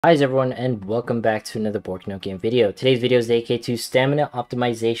Hi everyone, and welcome back to another board note game video. Today's video is dedicated to stamina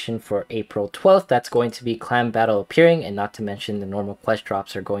optimization for April 12th. That's going to be clan battle appearing, and not to mention the normal quest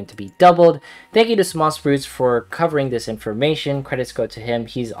drops are going to be doubled. Thank you to Small Spruce for covering this information. Credits go to him.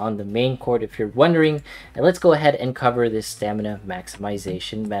 He's on the main court if you're wondering. And let's go ahead and cover this stamina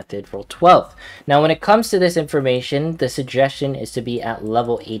maximization method for 12th. Now when it comes to this information, the suggestion is to be at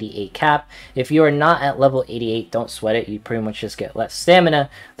level 88 cap. If you are not at level 88, don't sweat it. You pretty much just get less stamina.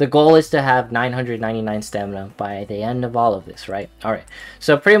 The goal is to have 999 stamina by the end of all of this, right? Alright,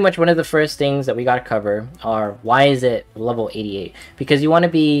 so pretty much one of the first things that we got to cover are why is it level 88? Because you want to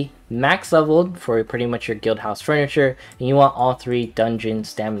be max leveled for pretty much your guild house furniture, and you want all three dungeon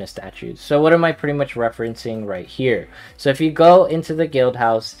stamina statues. So what am I pretty much referencing right here? So if you go into the guild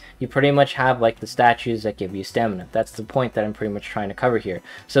house, you pretty much have like the statues that give you stamina. That's the point that I'm pretty much trying to cover here.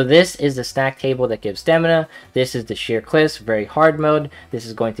 So this is the snack table that gives stamina. This is the sheer cliffs, very hard mode. This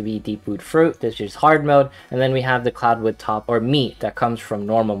is going to be deep wood fruit. This is hard mode. And then we have the cloudwood top or meat that comes from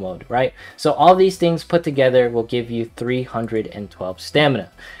normal mode, right? So all these things put together will give you 312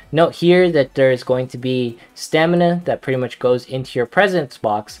 stamina. Note here that there is going to be stamina that pretty much goes into your presence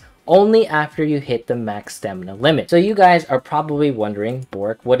box only after you hit the max stamina limit. So you guys are probably wondering,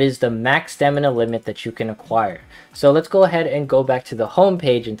 Bork, what is the max stamina limit that you can acquire? So let's go ahead and go back to the home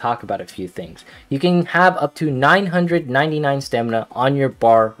page and talk about a few things. You can have up to 999 stamina on your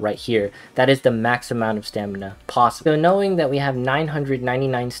bar right here. That is the max amount of stamina possible. So knowing that we have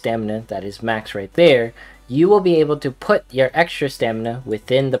 999 stamina, that is max right there, you will be able to put your extra stamina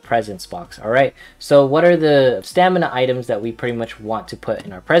within the presence box. Alright, so what are the stamina items that we pretty much want to put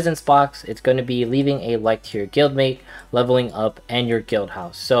in our presence box? It's going to be leaving a like to your guildmate, leveling up, and your guild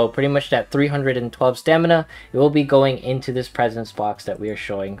house. So pretty much that 312 stamina, it will be going into this presence box that we are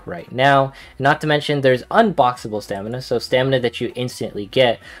showing right now. Not to mention there's unboxable stamina, so stamina that you instantly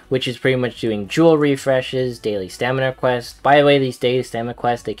get, which is pretty much doing jewel refreshes, daily stamina quests. By the way, these daily stamina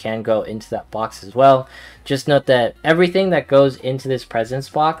quests, they can go into that box as well. Just note that everything that goes into this presence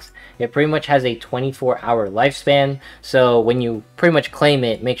box, it pretty much has a 24-hour lifespan. So when you pretty much claim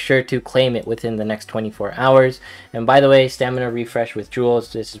it, make sure to claim it within the next 24 hours. And by the way, stamina refresh with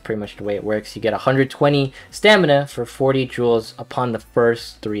jewels, this is pretty much the way it works. You get 120 stamina for 40 jewels upon the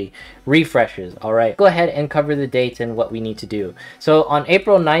first 3 refreshes. Alright, go ahead and cover the dates and what we need to do. So on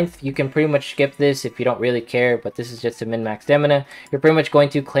April 9th, you can pretty much skip this if you don't really care, but this is just to min-max stamina. You're pretty much going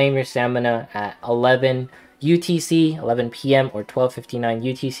to claim your stamina at 11 UTC, 11 p.m. or 12:59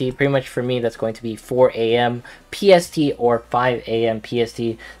 UTC. Pretty much for me, that's going to be 4 a.m. PST or 5 a.m. PST.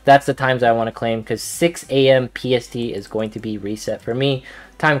 That's the times I want to claim, because 6 a.m. PST is going to be reset for me.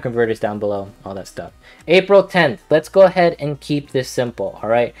 Time converters down below, all that stuff. April 10th, let's go ahead and keep this simple,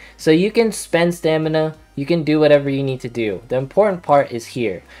 alright? So you can spend stamina, you can do whatever you need to do. The important part is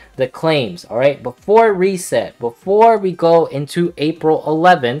here, the claims, alright? Before reset, before we go into April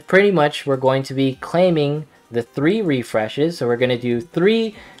 11th, pretty much we're going to be claiming the 3 refreshes. So we're going to do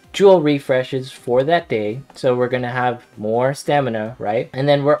 3 jewel refreshes for that day. So we're going to have more stamina, right? And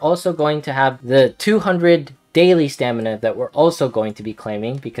then we're also going to have the 200 daily stamina that we're also going to be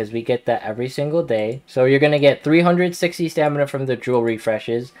claiming, because we get that every single day. So you're going to get 360 stamina from the jewel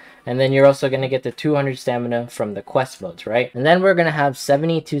refreshes, and then you're also going to get the 200 stamina from the quest modes, right? And then we're going to have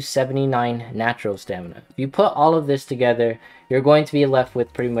 70 to 79 natural stamina. If you put all of this together, you're going to be left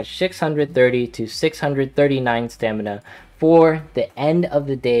with pretty much 630 to 639 stamina for the end of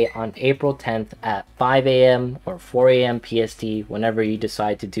the day on April 10th at 5 a.m. or 4 a.m. PST, whenever you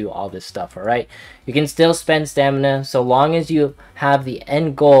decide to do all this stuff, alright? You can still spend stamina so long as you have the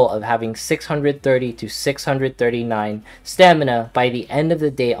end goal of having 630 to 639 stamina by the end of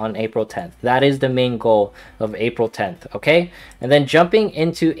the day on April 10th. That is the main goal of April 10th, okay? And then jumping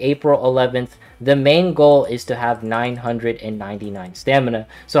into April 11th, the main goal is to have 999 stamina.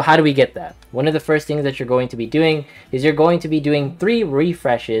 So how do we get that? One of the first things that you're going to be doing is you're going to be doing 3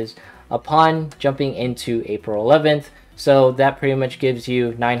 refreshes upon jumping into April 11th. So that pretty much gives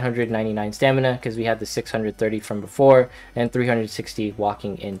you 999 stamina, because we had the 630 from before and 360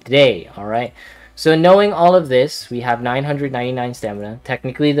 walking in today, alright? So knowing all of this, we have 999 stamina.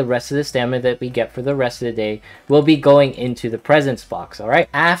 Technically, the rest of the stamina that we get for the rest of the day will be going into the presence box, alright?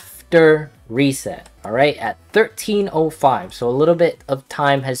 After reset, alright, at 13:05, so a little bit of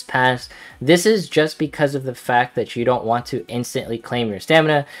time has passed. This is just because of the fact that you don't want to instantly claim your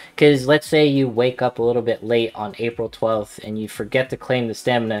stamina, because let's say you wake up a little bit late on April 12th and you forget to claim the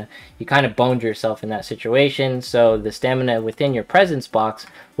stamina. You kind of boned yourself in that situation, so the stamina within your presence box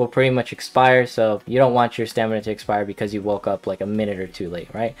will pretty much expire. So you don't want your stamina to expire because you woke up like a minute or 2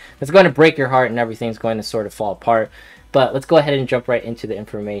 late, right? That's going to break your heart and everything's going to sort of fall apart. But let's go ahead and jump right into the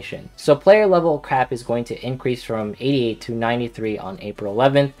information. So player level cap is going to increase from 88 to 93 on April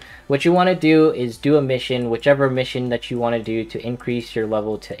 11th. What you want to do is do a mission, whichever mission that you want to do to increase your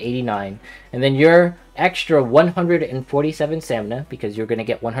level to 89. And then your extra 147 stamina, because you're going to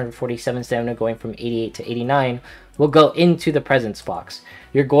get 147 stamina going from 88 to 89, will go into the presence box.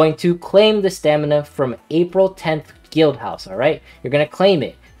 You're going to claim the stamina from April 10th guild house, alright? You're going to claim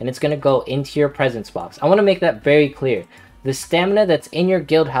it, and it's going to go into your presence box. I want to make that very clear. The stamina that's in your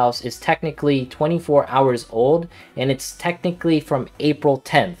guild house is technically 24 hours old, and it's technically from April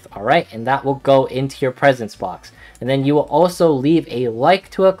 10th, alright? And that will go into your presence box. And then you will also leave a like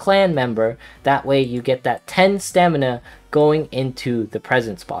to a clan member. That way you get that 10 stamina going into the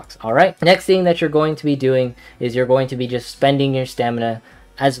presence box, alright? Next thing that you're going to be doing is you're going to be just spending your stamina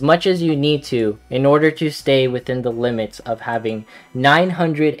as much as you need to in order to stay within the limits of having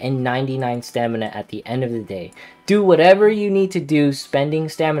 999 stamina at the end of the day. Do whatever you need to do spending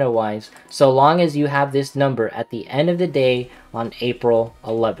stamina wise, so long as you have this number at the end of the day on April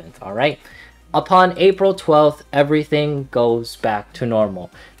 11th, alright? Upon April 12th, everything goes back to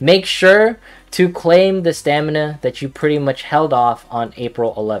normal. Make sure to claim the stamina that you pretty much held off on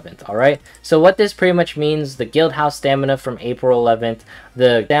April 11th, alright? So what this pretty much means, the guild house stamina from April 11th,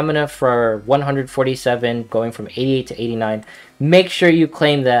 the stamina for 147 going from 88 to 89, make sure you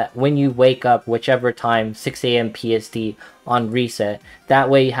claim that when you wake up, whichever time, 6 a.m. PST on reset. That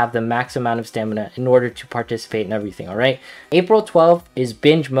way you have the max amount of stamina in order to participate in everything, alright? April 12th is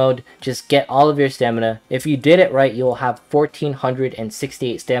binge mode. Just get all of your stamina. If you did it right, you'll have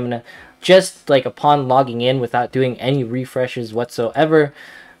 1468 stamina just like upon logging in without doing any refreshes whatsoever.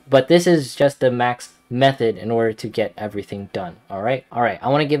 But this is just the max method in order to get everything done, alright? I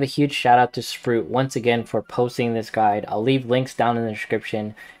want to give a huge shout out to Sprout once again for posting this guide. I'll leave links down in the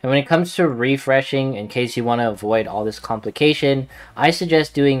description. And when it comes to refreshing, in case you want to avoid all this complication, I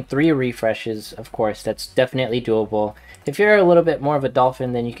suggest doing 3 refreshes. Of course, that's definitely doable. If you're a little bit more of a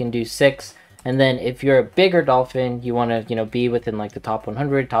dolphin, then you can do 6. And then if you're a bigger dolphin, you want to, be within like the top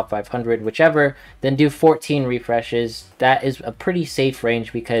 100, top 500, whichever, then do 14 refreshes. That is a pretty safe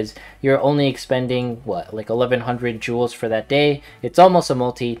range because you're only expending, what, like 1100 jewels for that day. It's almost a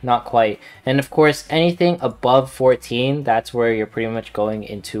multi, not quite. And of course, anything above 14, that's where you're pretty much going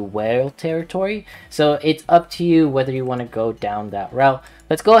into whale territory. So it's up to you whether you want to go down that route.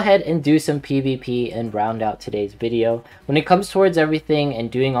 Let's go ahead and do some PvP and round out today's video. When it comes towards everything and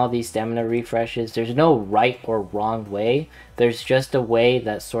doing all these stamina refreshes, there's no right or wrong way. There's just a way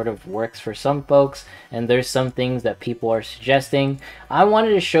that sort of works for some folks, and there's some things that people are suggesting. I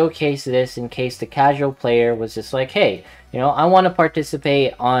wanted to showcase this in case the casual player was just like, hey, I want to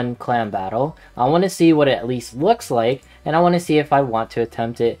participate on clan battle. I want to see what it at least looks like, and I want to see if I want to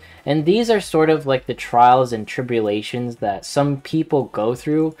attempt it. And these are sort of like the trials and tribulations that some people go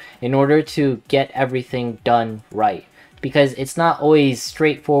through in order to get everything done right. Because it's not always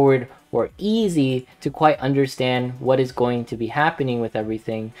straightforward or easy to quite understand what is going to be happening with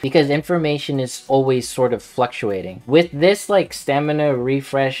everything, because information is always sort of fluctuating. With this like stamina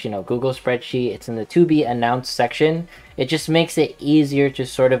refresh, Google spreadsheet, it's in the to be announced section. It just makes it easier to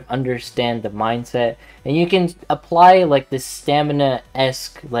sort of understand the mindset, and you can apply like this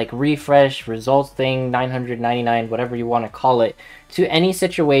stamina-esque like refresh results thing, 999, whatever you want to call it, to any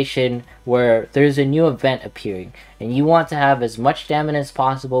situation where there's a new event appearing and you want to have as much stamina as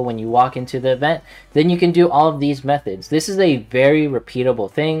possible when you walk into the event. Then you can do all of these methods. This is a very repeatable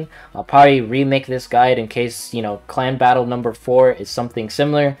thing. I'll probably remake this guide in case clan battle number 4 is something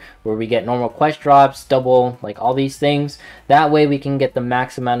similar where we get normal quest drops, double, like all these things. That way we can get the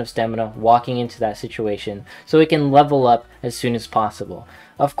max amount of stamina walking into that situation so we can level up as soon as possible.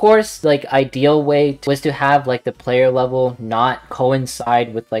 Of course, like ideal way was to have like the player level not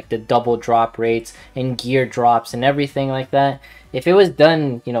coincide with like the double drop rates and gear drops and everything like that. If it was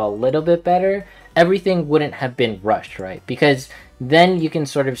done, a little bit better, everything wouldn't have been rushed, right? Because then you can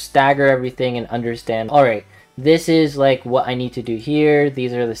sort of stagger everything and understand, all right, this is like what I need to do here,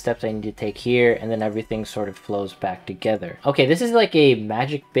 these are the steps I need to take here, and then everything sort of flows back together. Okay, this is like a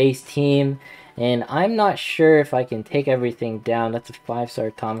magic based team, and I'm not sure if I can take everything down. That's a 5-star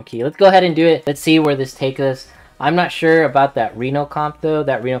atomic key. Let's go ahead and do it. Let's see where this takes us. I'm not sure about that Reno comp though.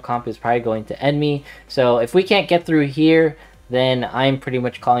 That Reno comp is probably going to end me. So if we can't get through here, then I'm pretty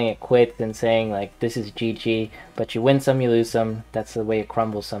much calling it quits and saying like this is GG. But you win some, you lose some. That's the way it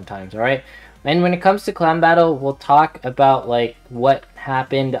crumbles sometimes, alright? And when it comes to clan battle, we'll talk about like what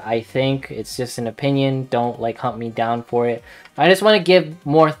happened. I think it's just an opinion. Don't like hunt me down for it. I just want to give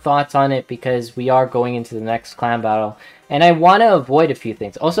more thoughts on it because we are going into the next clan battle. And I want to avoid a few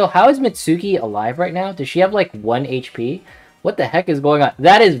things. Also, how is Mitsuki alive right now? Does she have like 1 HP? What the heck is going on?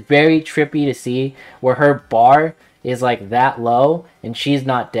 That is very trippy to see, where her bar is like that low and she's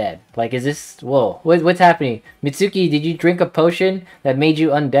not dead. Like, is this, whoa, what's happening? Mitsuki, did you drink a potion that made you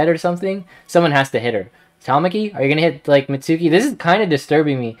undead or something? Someone has to hit her. Tamaki, are you gonna hit like Mitsuki? This is kind of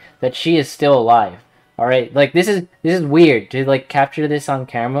disturbing me that she is still alive. All right, like this is weird to like capture this on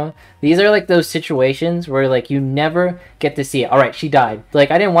camera. These are like those situations where like you never get to see it. All right, she died.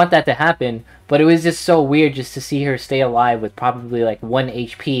 Like, I didn't want that to happen, but it was just so weird just to see her stay alive with probably like 1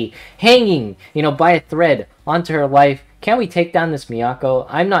 HP hanging, you know, by a thread onto her life. Can we take down this Miyako?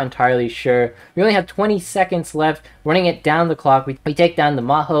 I'm not entirely sure. We only have 20 seconds left. Running it down the clock. We take down the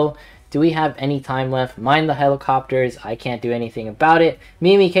Maho. Do we have any time left? Mind the helicopters. I can't do anything about it.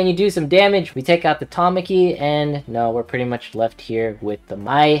 Mimi, can you do some damage? We take out the Tamaki, and no, we're pretty much left here with the...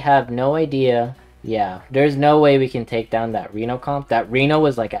 I have no idea. Yeah, there's no way we can take down that Reno comp. That Reno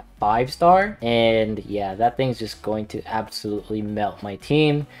was like at 5-star, and yeah, that thing's just going to absolutely melt my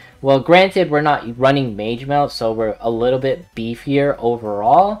team. Well, granted, we're not running Mage Melt, so we're a little bit beefier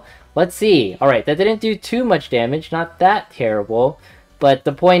overall. Let's see. All right, that didn't do too much damage. Not that terrible. But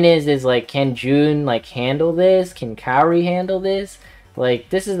the point is like, can June like handle this? Can Kaori handle this? Like,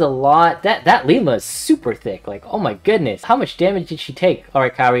 this is a lot. That Lima is super thick. Like, oh my goodness. How much damage did she take? All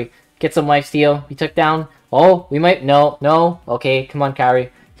right, Kaori, get some lifesteal. We took down. Oh, we might. No. Okay, come on, Kaori.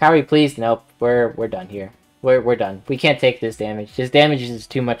 Kaori, please. Nope. We're done here. We're done. We can't take this damage. This damage is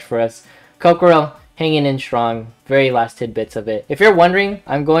too much for us. Kokoro, hanging in strong. Very last tidbits of it. If you're wondering,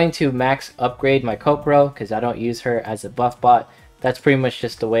 I'm going to max upgrade my Kokoro because I don't use her as a buff bot. That's pretty much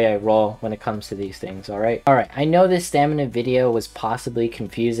just the way I roll when it comes to these things, alright? Alright, I know this stamina video was possibly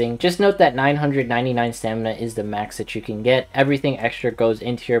confusing. Just note that 999 stamina is the max that you can get. Everything extra goes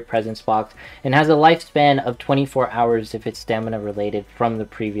into your presence box and has a lifespan of 24 hours if it's stamina related from the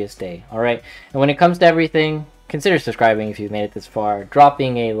previous day, alright? And when it comes to everything, consider subscribing if you've made it this far,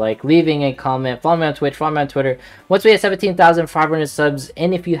 dropping a like, leaving a comment, follow me on Twitch, follow me on Twitter. Once we hit 17,500 subs,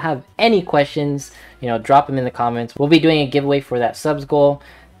 and if you have any questions, you know, drop them in the comments. We'll be doing a giveaway for that subs goal.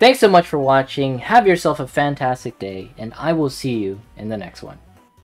 Thanks so much for watching. Have yourself a fantastic day, and I will see you in the next one.